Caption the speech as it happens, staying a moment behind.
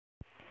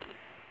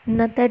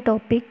ഇന്നത്തെ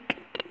ടോപ്പിക്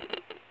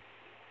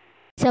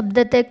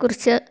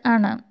ശബ്ദത്തെക്കുറിച്ച്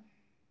ആണ്.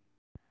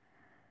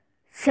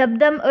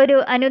 ശബ്ദം ഒരു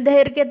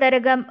അനുദൈർഘ്യ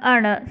തരംഗം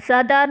ആണ്.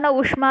 സാധാരണ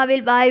ഊഷ്മാവിൽ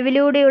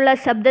വായുവിലൂടെയുള്ള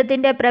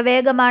ശബ്ദത്തിൻ്റെ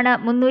പ്രവേഗമാണ്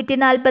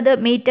 340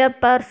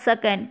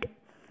 മീറ്റർ/സെക്കൻഡ്.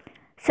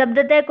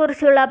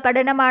 ശബ്ദത്തെക്കുറിച്ചുള്ള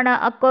പഠനമാണ്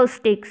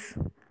അക്കോസ്റ്റിക്സ്.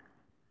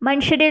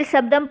 മനുഷ്യരിൽ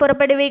ശബ്ദം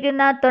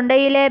പുറപ്പെടുവിക്കുന്ന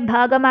തൊണ്ടയിലെ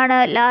ഭാഗമാണ്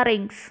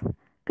ലാറിങ്സ്.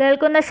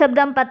 കേൾക്കുന്ന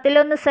ശബ്ദം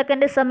 1/10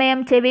 സെക്കൻഡ്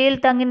സമയം ചെവിയിൽ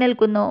തങ്ങി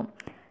നിൽക്കുന്നു.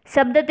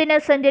 ശബ്ദത്തിന്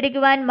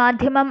സഞ്ചരിക്കുവാൻ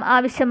മാധ്യമം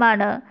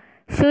ആവശ്യമാണ്.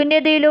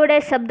 ശൂന്യതയിലൂടെ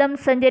ശബ്ദം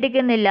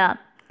സഞ്ചരിക്കുന്നില്ല.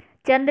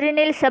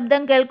 ചന്ദ്രനിൽ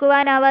ശബ്ദം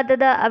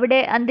കേൾക്കുവാനാവാത്തത് അവിടെ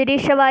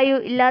അന്തരീക്ഷവായു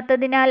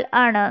ഇല്ലാത്തതിനാൽ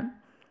ആണ്.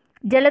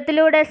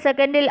 ജലത്തിലൂടെ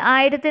സെക്കൻഡിൽ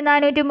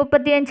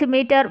 1435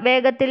 മീറ്റർ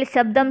വേഗത്തിൽ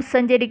ശബ്ദം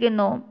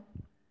സഞ്ചരിക്കുന്നു.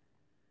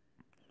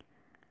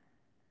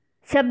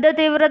 ശബ്ദ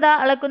തീവ്രത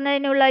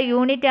അളക്കുന്നതിനുള്ള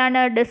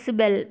യൂണിറ്റാണ്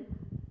ഡെസിബൽ.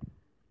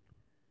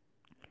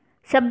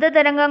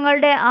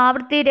 ശബ്ദതരംഗങ്ങളുടെ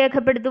ആവൃത്തി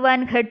രേഖപ്പെടുത്തുവാൻ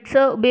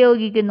ഹെർട്സ്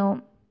ഉപയോഗിക്കുന്നു.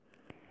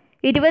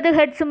 20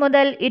 ഹെർട്സ്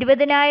മുതൽ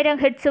 20,000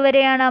 ഹെർട്സ്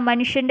വരെയാണ്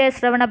മനുഷ്യൻ്റെ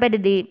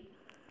ശ്രവണപരിധി.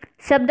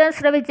 ശബ്ദം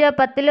ശ്രവിച്ച്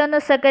 1/10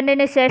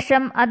 സെക്കൻഡിന്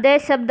ശേഷം അതേ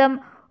ശബ്ദം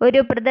ഒരു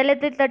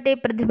പ്രതലത്തിൽ തട്ടി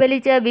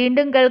പ്രതിഫലിച്ച്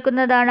വീണ്ടും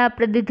കേൾക്കുന്നതാണ്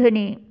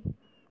പ്രതിധ്വനി.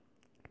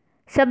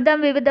 ശബ്ദം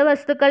വിവിധ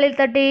വസ്തുക്കളിൽ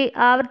തട്ടി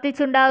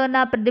ആവർത്തിച്ചുണ്ടാകുന്ന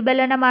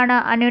പ്രതിഫലനമാണ്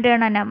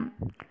അനുരണനം.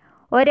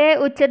 ഒരേ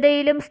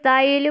ഉച്ചതയിലും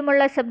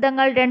സ്ഥായിയിലുമുള്ള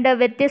ശബ്ദങ്ങൾ 2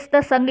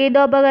 വ്യത്യസ്ത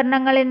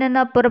സംഗീതോപകരണങ്ങളിൽ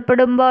നിന്ന്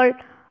പുറപ്പെടുമ്പോൾ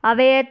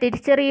അവയെ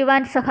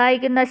തിരിച്ചറിയുവാൻ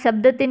സഹായിക്കുന്ന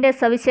ശബ്ദത്തിൻ്റെ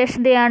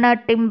സവിശേഷതയാണ്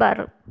ടിംബർ.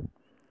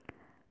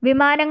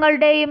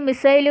 വിമാനങ്ങളുടെയും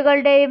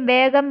മിസൈലുകളുടെയും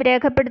വേഗം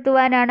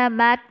രേഖപ്പെടുത്തുവാനാണ്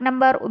മാക്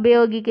നമ്പർ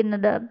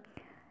ഉപയോഗിക്കുന്നത്.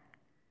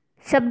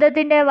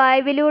 ശബ്ദത്തിൻ്റെ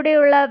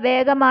വായുവിലൂടെയുള്ള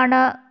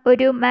വേഗമാണ്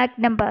ഒരു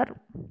മാക് നമ്പർ.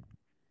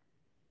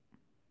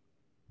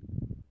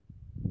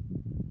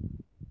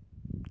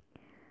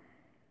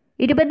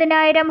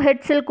 ഇരുപതിനായിരം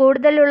ഹെർട്സിൽ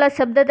കൂടുതലുള്ള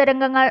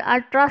ശബ്ദതരംഗങ്ങൾ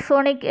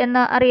അൾട്രാസോണിക്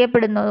എന്ന്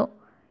അറിയപ്പെടുന്നു.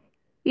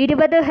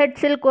 20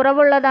 ഹെർട്സിൽ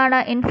കുറവുള്ളതാണ്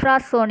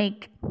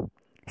ഇൻഫ്രാസോണിക്.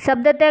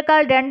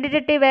 ശബ്ദത്തേക്കാൾ 2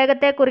 ഇരട്ടി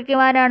വേഗത്തെ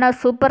കുറിക്കുവാനാണ്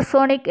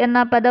സൂപ്പർസോണിക് എന്ന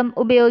പദം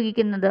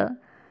ഉപയോഗിക്കുന്നത്.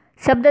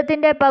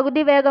 ശബ്ദത്തിൻ്റെ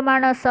പകുതി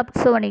വേഗമാണ്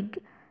സബ്സോണിക്.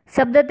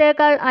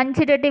 ശബ്ദത്തേക്കാൾ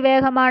 5 ഇരട്ടി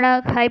വേഗമാണ്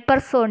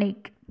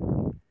ഹൈപ്പർസോണിക്.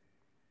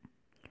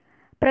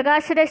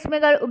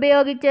 പ്രകാശരശ്മികൾ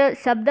ഉപയോഗിച്ച്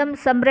ശബ്ദം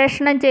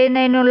സംപ്രേഷണം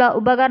ചെയ്യുന്നതിനുള്ള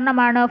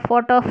ഉപകരണമാണ്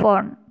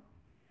ഫോട്ടോഫോൺ.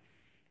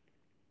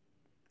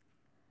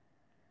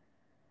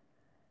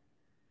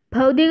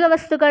 ഭൗതിക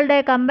വസ്തുക്കളുടെ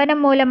കമ്പനം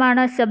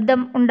മൂലമാണ്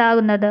ശബ്ദം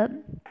ഉണ്ടാകുന്നത്.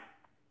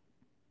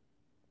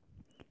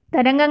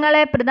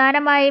 തരംഗങ്ങളെ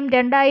പ്രധാനമായും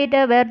 2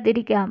 ആയിട്ട്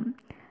വേർതിരിക്കാം: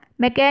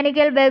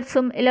 മെക്കാനിക്കൽ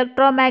വേവ്സും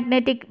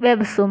ഇലക്ട്രോമാഗ്നറ്റിക്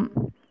വേവ്സും.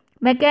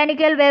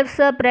 മെക്കാനിക്കൽ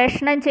വേവ്സ്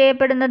പ്രേഷണം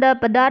ചെയ്യപ്പെടുന്നത്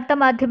പദാർത്ഥ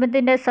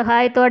മാധ്യമത്തിൻ്റെ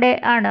സഹായത്തോടെ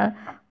ആണ്.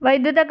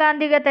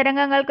 വൈദ്യുതകാന്തിക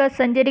തരംഗങ്ങൾക്ക്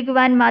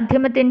സഞ്ചരിക്കുവാൻ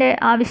മാധ്യമത്തിൻ്റെ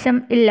ആവശ്യം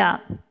ഇല്ല.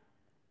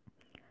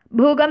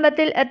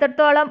 ഭൂകമ്പത്തിൽ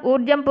എത്രത്തോളം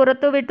ഊർജം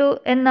പുറത്തുവിട്ടു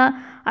എന്ന്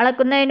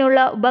അളക്കുന്നതിനുള്ള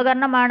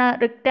ഉപകരണമാണ്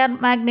റിക്ടർ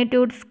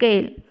മാഗ്നിറ്റ്യൂഡ്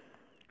സ്കെയിൽ.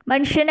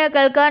 മനുഷ്യന്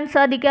കേൾക്കാൻ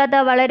സാധിക്കാത്ത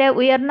വളരെ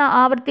ഉയർന്ന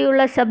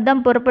ആവൃത്തിയുള്ള ശബ്ദം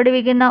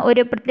പുറപ്പെടുവിക്കുന്ന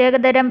ഒരു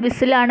പ്രത്യേകതരം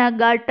വിസിലാണ്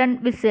ഗാൾട്ടൺ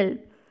വിസിൽ.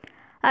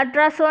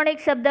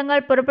 അൾട്രാസോണിക് ശബ്ദങ്ങൾ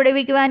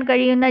പുറപ്പെടുവിക്കുവാൻ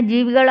കഴിയുന്ന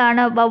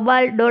ജീവികളാണ്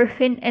വവ്വാൽ,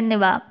 ഡോൾഫിൻ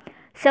എന്നിവ.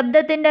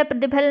 ശബ്ദത്തിൻ്റെ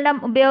പ്രതിഫലനം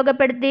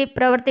ഉപയോഗപ്പെടുത്തി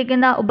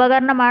പ്രവർത്തിക്കുന്ന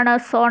ഉപകരണമാണ്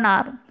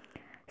സോണാർ.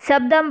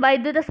 ശബ്ദം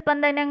വൈദ്യുത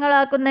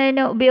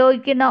സ്പന്ദനങ്ങളാക്കുന്നതിന്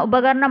ഉപയോഗിക്കുന്ന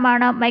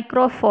ഉപകരണമാണ്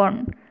മൈക്രോഫോൺ.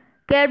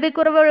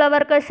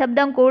 കേൾവിക്കുറവുള്ളവർക്ക്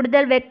ശബ്ദം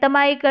കൂടുതൽ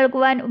വ്യക്തമായി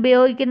കേൾക്കുവാൻ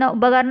ഉപയോഗിക്കുന്ന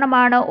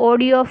ഉപകരണമാണ്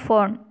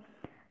ഓഡിയോഫോൺ.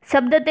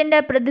 ശബ്ദത്തിൻ്റെ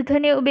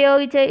പ്രതിധ്വനി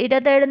ഉപയോഗിച്ച് ഇര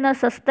തേടുന്ന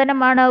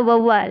സസ്തനമാണ്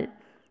വവ്വാൽ.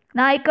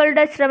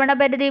 നായ്ക്കളുടെ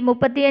ശ്രവണപരിധി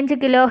 35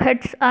 കിലോ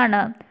ഹെർട്സ്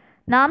ആണ്.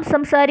 നാം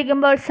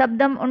സംസാരിക്കുമ്പോൾ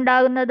ശബ്ദം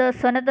ഉണ്ടാകുന്നത്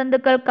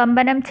സ്വനതന്തുക്കൾ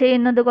കമ്പനം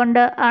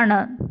ചെയ്യുന്നതുകൊണ്ട്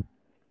ആണ്.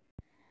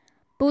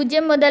 0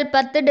 മുതൽ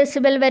 10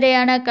 ഡെസിബൽ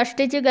വരെയാണ്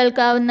കഷ്ടിച്ച്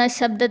കേൾക്കാവുന്ന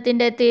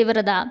ശബ്ദത്തിൻ്റെ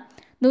തീവ്രത.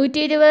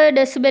 120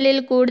 ഡെസിബലിൽ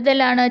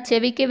കൂടുതലാണ്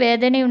ചെവിക്ക്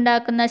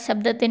വേദനയുണ്ടാക്കുന്ന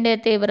ശബ്ദത്തിൻ്റെ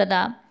തീവ്രത.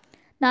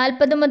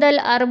 40 മുതൽ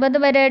 60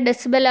 വരെ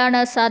ഡെസിബലാണ്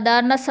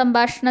സാധാരണ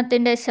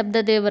സംഭാഷണത്തിൻ്റെ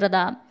ശബ്ദതീവ്രത.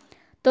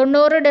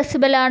 90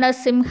 ഡെസിബലാണ്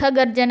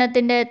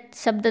സിംഹഗർജനത്തിൻ്റെ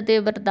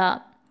ശബ്ദതീവ്രത.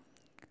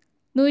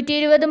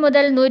 120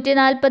 മുതൽ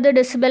 140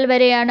 ഡെസിബൽ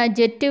വരെയാണ്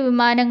ജെറ്റ്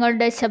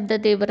വിമാനങ്ങളുടെ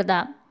ശബ്ദതീവ്രത.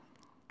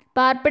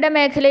 പാർപ്പിട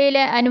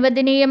മേഖലയിലെ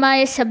അനുവദനീയമായ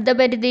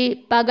ശബ്ദപരിധി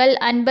പകൽ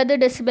 50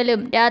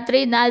 ഡെസിബലും രാത്രി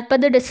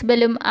 40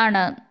 ഡെസിബലും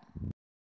ആണ്.